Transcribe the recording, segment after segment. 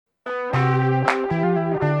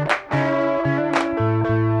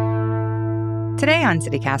Today on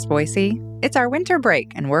CityCast Boise, it's our winter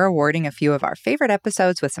break, and we're awarding a few of our favorite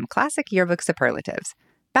episodes with some classic yearbook superlatives.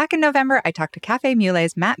 Back in November, I talked to Cafe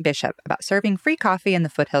Mule's Matt Bishop about serving free coffee in the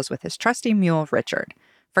foothills with his trusty mule, Richard.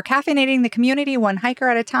 For caffeinating the community one hiker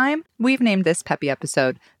at a time, we've named this peppy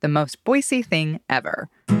episode The Most Boise Thing Ever.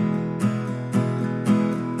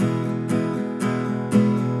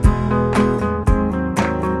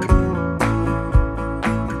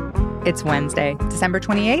 It's Wednesday, December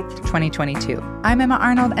 28th, 2022. I'm Emma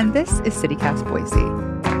Arnold, and this is CityCast Boise.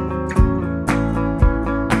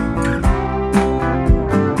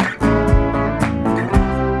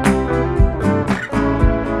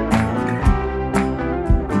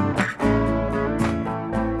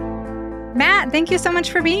 Matt, thank you so much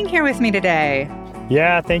for being here with me today.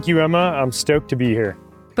 Yeah, thank you, Emma. I'm stoked to be here.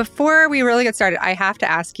 Before we really get started, I have to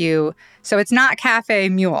ask you, so it's not Cafe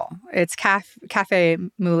Mule, it's Cafe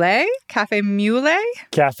Mule? Cafe Mule?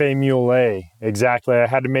 Cafe Mule, exactly. I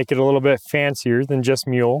had to make it a little bit fancier than just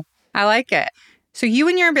mule. I like it. So you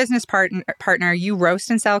and your business partner, you roast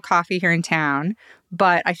and sell coffee here in town,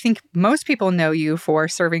 but I think most people know you for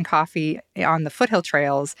serving coffee on the foothill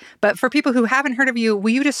trails. But for people who haven't heard of you,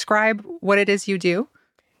 will you describe what it is you do?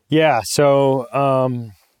 Yeah, so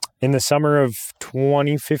in the summer of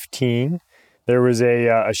 2015, there was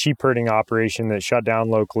a sheep herding operation that shut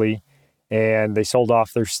down locally, and they sold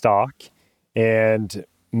off their stock. And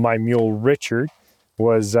my mule Richard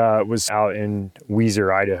was out in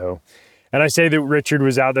Weiser, Idaho. And I say that Richard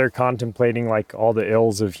was out there contemplating like all the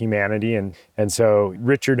ills of humanity. And so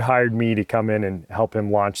Richard hired me to come in and help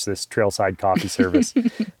him launch this Trailside coffee service,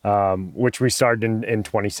 which we started in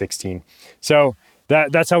 2016. So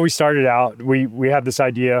that's how we started out. We had this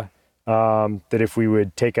idea that if we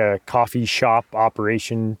would take a coffee shop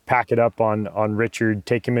operation, pack it up on Richard,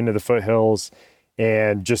 take him into the foothills,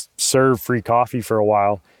 and just serve free coffee for a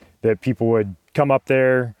while, that people would come up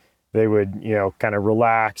there, they would, kind of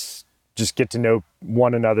relax, just get to know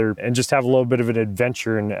one another, and just have a little bit of an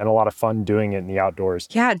adventure and a lot of fun doing it in the outdoors.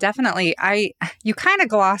 Yeah, definitely. You kind of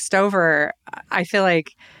glossed over, I feel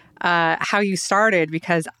like, how you started,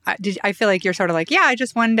 because I feel like you're sort of like, I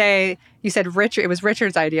just one day, you said it was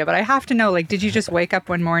Richard's idea, but I have to know, like, did you just wake up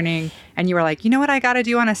one morning and you were like, you know what I got to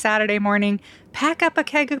do on a Saturday morning? Pack up a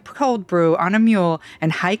keg of cold brew on a mule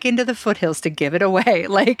and hike into the foothills to give it away.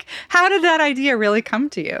 Like, how did that idea really come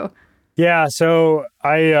to you? Yeah, so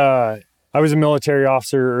I was a military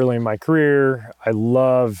officer early in my career. I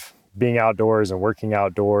love being outdoors and working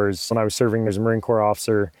outdoors. When I was serving as a Marine Corps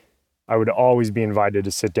officer, I would always be invited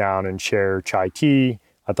to sit down and share chai tea.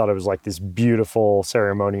 I thought it was like this beautiful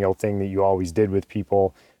ceremonial thing that you always did with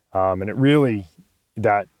people. And it really,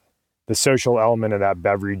 the social element of that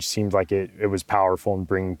beverage seemed like it was powerful in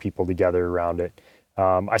bringing people together around it.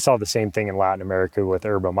 I saw the same thing in Latin America with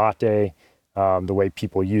yerba mate, the way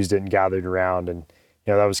people used it and gathered around. And,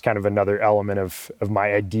 that was kind of another element of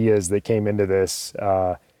my ideas that came into this,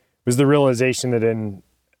 was the realization that in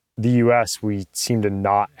the U.S., we seem to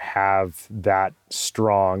not have that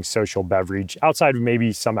strong social beverage outside of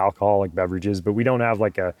maybe some alcoholic beverages, but we don't have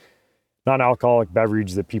like a non-alcoholic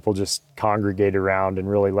beverage that people just congregate around and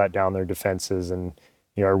really let down their defenses and,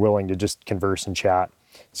 are willing to just converse and chat.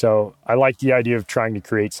 So I like the idea of trying to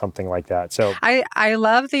create something like that. So I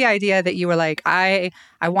love the idea that you were like, I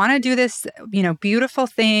want to do this, beautiful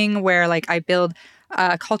thing where like I build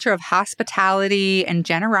a culture of hospitality and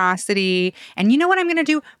generosity. And you know what I'm going to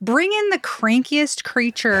do? Bring in the crankiest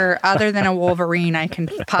creature other than a Wolverine I can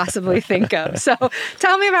possibly think of. So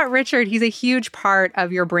tell me about Richard. He's a huge part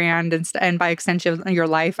of your brand and by extension, your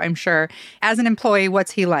life, I'm sure. As an employee,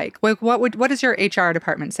 what's he like? What does your HR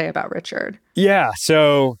department say about Richard? Yeah.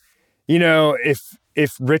 So,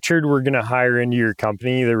 if Richard were going to hire into your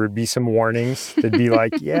company, there would be some warnings. They'd be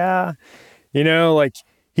like,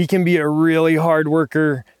 he can be a really hard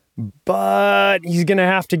worker, but he's going to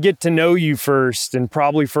have to get to know you first and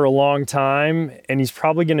probably for a long time. And he's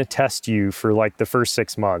probably going to test you for like the first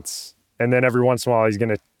 6 months. And then every once in a while, he's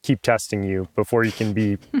going to keep testing you before you can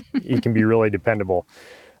be really dependable.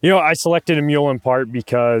 I selected a mule in part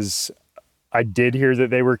because I did hear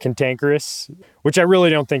that they were cantankerous, which I really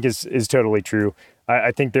don't think is totally true.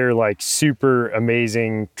 I think they're like super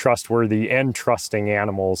amazing, trustworthy and trusting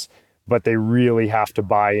animals, but they really have to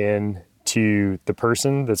buy in to the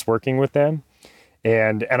person that's working with them.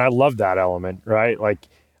 And I love that element, right? Like,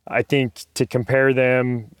 I think to compare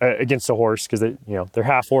them against a horse, because they're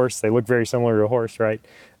half horse, they look very similar to a horse, right?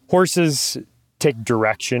 Horses take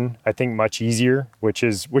direction, I think, much easier, which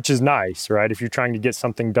is nice, right? If you're trying to get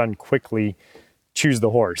something done quickly, choose the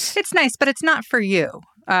horse. It's nice, but it's not for you.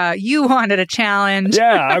 You wanted a challenge.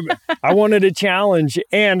 Yeah, I wanted a challenge,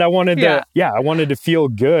 and I wanted Yeah. I wanted to feel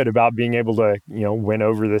good about being able to, win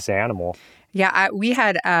over this animal. Yeah, we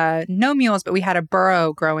had no mules, but we had a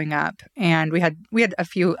burro growing up, and we had a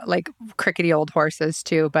few like crickety old horses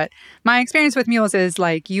too. But my experience with mules is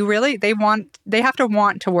like they have to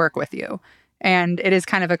want to work with you, and it is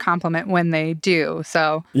kind of a compliment when they do.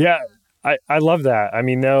 So Yeah, I love that. I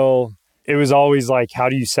mean, it was always like, how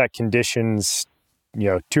do you set conditions,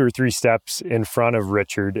 2 or 3 steps in front of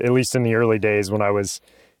Richard, at least in the early days when I was,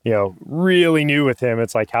 really new with him.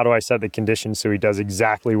 It's like, how do I set the conditions so he does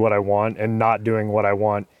exactly what I want, and not doing what I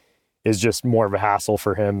want is just more of a hassle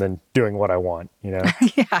for him than doing what I want, yeah,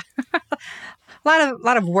 a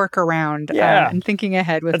lot of work around and thinking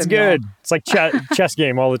ahead with that's a mule. good. It's like chess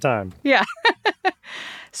game all the time. Yeah.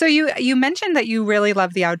 So you mentioned that you really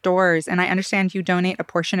love the outdoors, and I understand you donate a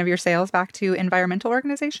portion of your sales back to environmental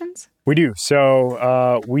organizations? We do.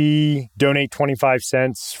 So we donate 25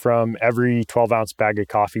 cents from every 12-ounce bag of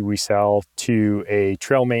coffee we sell to a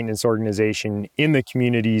trail maintenance organization in the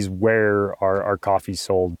communities where our coffee's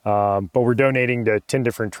sold. But we're donating to 10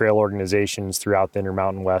 different trail organizations throughout the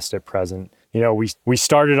Intermountain West at present. We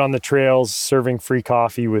started on the trails serving free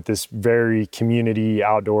coffee with this very community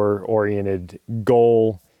outdoor-oriented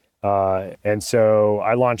goal. And so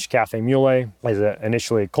I launched Cafe Mule as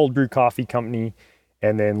initially a cold brew coffee company.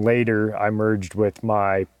 And then later I merged with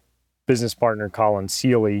my business partner, Colin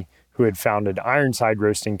Seeley, who had founded Ironside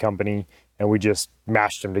Roasting Company, and we just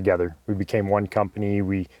mashed them together. We became one company.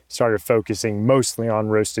 We started focusing mostly on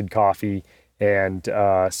roasted coffee and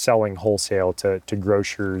selling wholesale to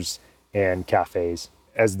grocers and cafes.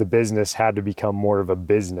 As the business had to become more of a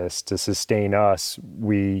business to sustain us,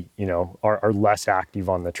 we, are less active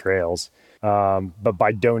on the trails. But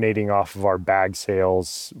by donating off of our bag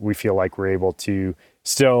sales, we feel like we're able to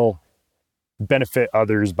still benefit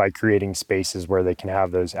others by creating spaces where they can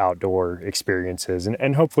have those outdoor experiences.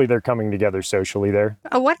 And hopefully they're coming together socially there.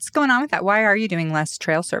 What's going on with that? Why are you doing less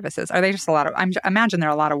trail services? Are they just I imagine they're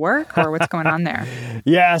a lot of work, or what's going on there?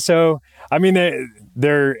 Yeah, so I mean,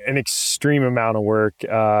 they're an extreme amount of work.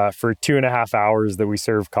 For 2.5 hours that we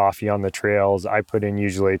serve coffee on the trails, I put in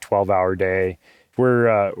usually a 12-hour day.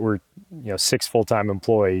 We're 6 full-time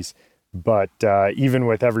employees, but even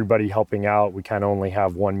with everybody helping out, we kind of only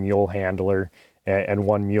have one mule handler and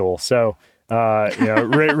one mule. So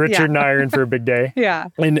Richard and I are in for a big day. Yeah.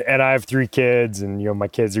 And I have 3 kids, and my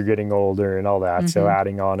kids are getting older and all that. Mm-hmm. So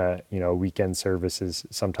adding on a weekend service is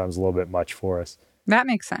sometimes a little bit much for us. That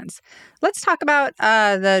makes sense. Let's talk about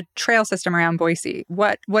the trail system around Boise.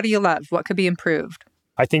 What do you love? What could be improved?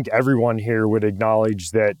 I think everyone here would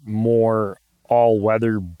acknowledge that more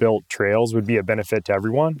all-weather built trails would be a benefit to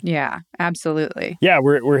everyone. Yeah, absolutely. Yeah,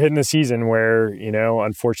 we're hitting the season where,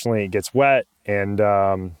 unfortunately it gets wet, and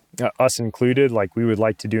us included, like, we would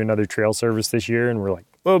like to do another trail service this year, and we're like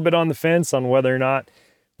a little bit on the fence on whether or not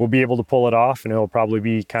we'll be able to pull it off, and it'll probably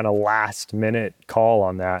be kind of last minute call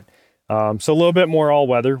on that. So a little bit more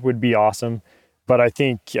all-weather would be awesome, but I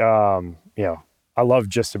think, I love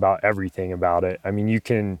just about everything about it. I mean, you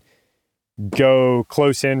can go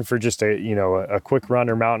close in for just a quick run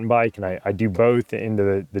or mountain bike, and I do both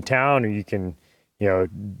into the town, or you can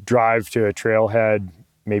drive to a trailhead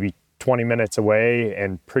maybe 20 minutes away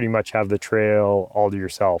and pretty much have the trail all to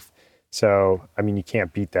yourself. So I mean, you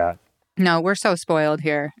can't beat that. No, we're so spoiled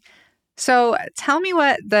here. So tell me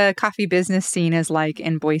what the coffee business scene is like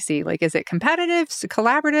in Boise. Like, is it competitive,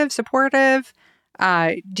 collaborative, supportive?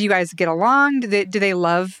 Do you guys get along? Do they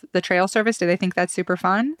love the trail service? Do they think that's super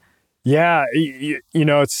fun? Yeah,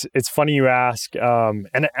 it's funny you ask,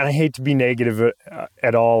 and I hate to be negative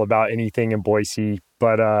at all about anything in Boise,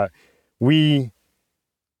 but we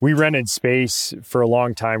rented space for a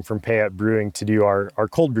long time from Payette Brewing to do our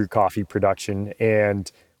cold brew coffee production,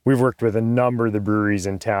 and we've worked with a number of the breweries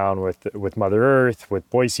in town, with Mother Earth, with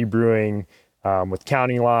Boise Brewing, with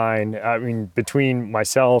County Line. I mean, between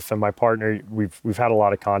myself and my partner, we've had a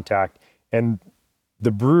lot of contact, and the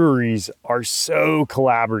breweries are so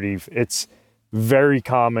collaborative. It's very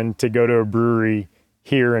common to go to a brewery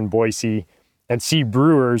here in Boise and see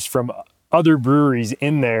brewers from other breweries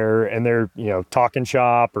in there, and they're, talking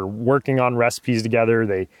shop or working on recipes together.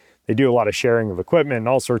 They do a lot of sharing of equipment and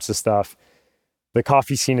all sorts of stuff. The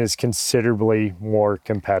coffee scene is considerably more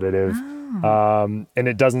competitive. And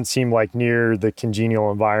it doesn't seem like near the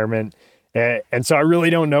congenial environment. And so I really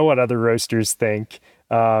don't know what other roasters think.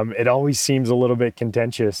 It always seems a little bit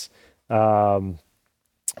contentious, for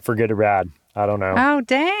good or bad. I don't know. Oh,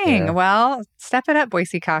 dang. Yeah. Well, step it up,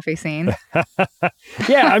 Boise coffee scene.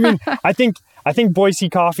 Yeah, I mean, I think Boise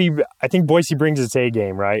coffee, I think Boise brings its A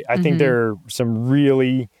game, right? I think there are some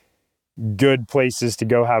really good places to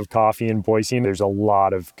go have coffee in Boise, and there's a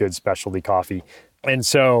lot of good specialty coffee. And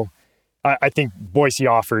so I think Boise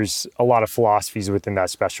offers a lot of philosophies within that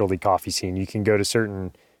specialty coffee scene. You can go to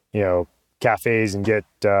certain, cafes and get,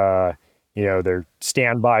 their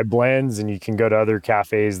standby blends, and you can go to other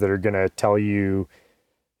cafes that are going to tell you,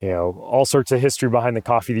 all sorts of history behind the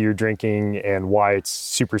coffee that you're drinking and why it's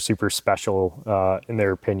super, super special, in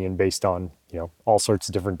their opinion, based on, all sorts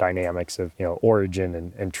of different dynamics of,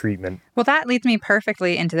 origin and treatment. Well, that leads me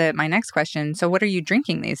perfectly into my next question. So what are you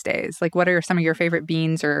drinking these days? Like, what are some of your favorite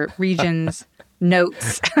beans or regions,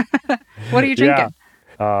 notes? What are you drinking?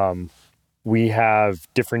 Yeah. We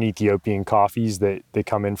have different Ethiopian coffees that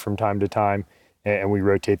come in from time to time, and we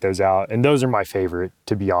rotate those out. And those are my favorite,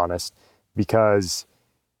 to be honest, because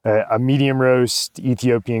a medium roast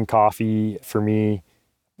Ethiopian coffee, for me,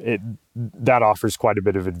 that offers quite a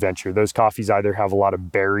bit of adventure. Those coffees either have a lot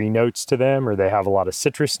of berry notes to them or they have a lot of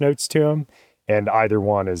citrus notes to them. And either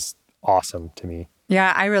one is awesome to me.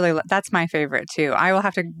 Yeah, that's my favorite too. I will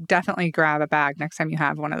have to definitely grab a bag next time you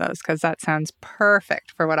have one of those because that sounds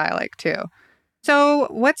perfect for what I like too. So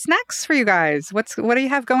what's next for you guys? What do you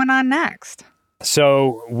have going on next?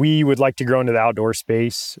 So we would like to grow into the outdoor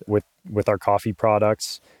space with our coffee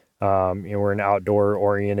products. We're an outdoor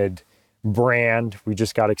oriented brand. We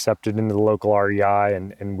just got accepted into the local REI,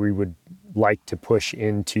 and we would like to push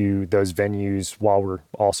into those venues while we're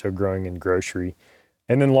also growing in grocery.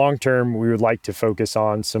 And then long term, we would like to focus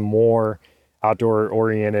on some more outdoor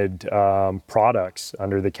oriented products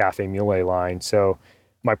under the Cafe Mule line. So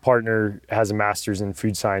my partner has a master's in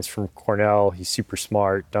food science from Cornell. He's super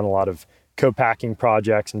smart, done a lot of co-packing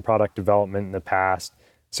projects and product development in the past.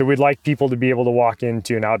 So we'd like people to be able to walk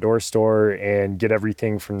into an outdoor store and get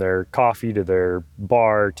everything from their coffee to their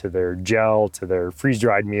bar to their gel to their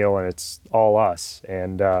freeze-dried meal, and it's all us.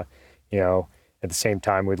 And, at the same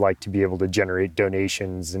time, we'd like to be able to generate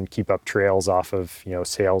donations and keep up trails off of,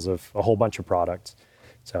 sales of a whole bunch of products.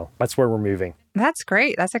 So that's where we're moving. That's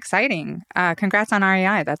great. That's exciting. Congrats on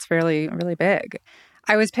REI. That's really, really big.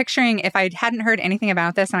 I was picturing if I hadn't heard anything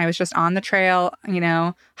about this and I was just on the trail,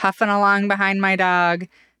 huffing along behind my dog,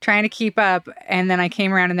 trying to keep up. And then I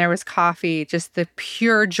came around and there was coffee, just the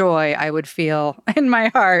pure joy I would feel in my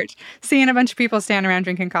heart, seeing a bunch of people stand around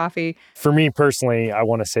drinking coffee. For me personally, I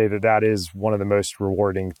want to say that is one of the most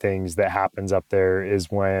rewarding things that happens up there is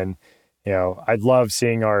when, I love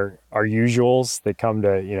seeing our usuals that come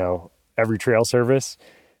to, every trail service,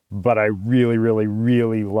 but I really, really,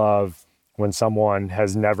 really love when someone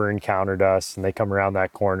has never encountered us and they come around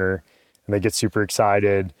that corner and they get super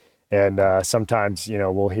excited. And sometimes,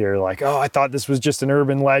 we'll hear like, oh, I thought this was just an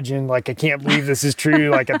urban legend. Like, I can't believe this is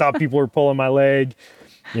true. Like, I thought people were pulling my leg,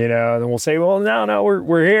 and then we'll say, well, no,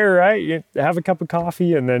 we're here, right? You have a cup of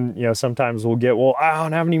coffee. And then, sometimes we'll get, well, I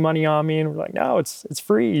don't have any money on me. And we're like, no, it's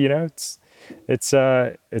free. It's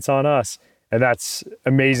on us. And that's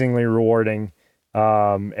amazingly rewarding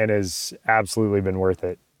and has absolutely been worth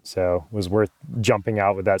it. So it was worth jumping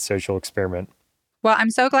out with that social experiment. Well,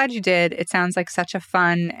 I'm so glad you did. It sounds like such a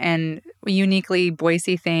fun and uniquely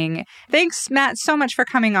Boise thing. Thanks, Matt, so much for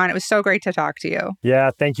coming on. It was so great to talk to you.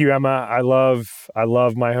 Yeah, thank you, Emma. I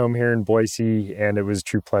love my home here in Boise, and it was a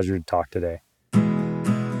true pleasure to talk today.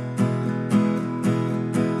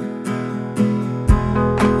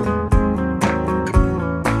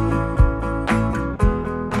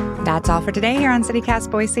 That's all for today here on CityCast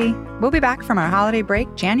Boise. We'll be back from our holiday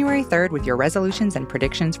break January 3rd with your resolutions and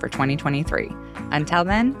predictions for 2023. Until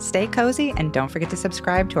then, stay cozy and don't forget to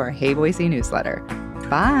subscribe to our Hey Boise newsletter.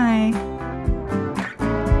 Bye!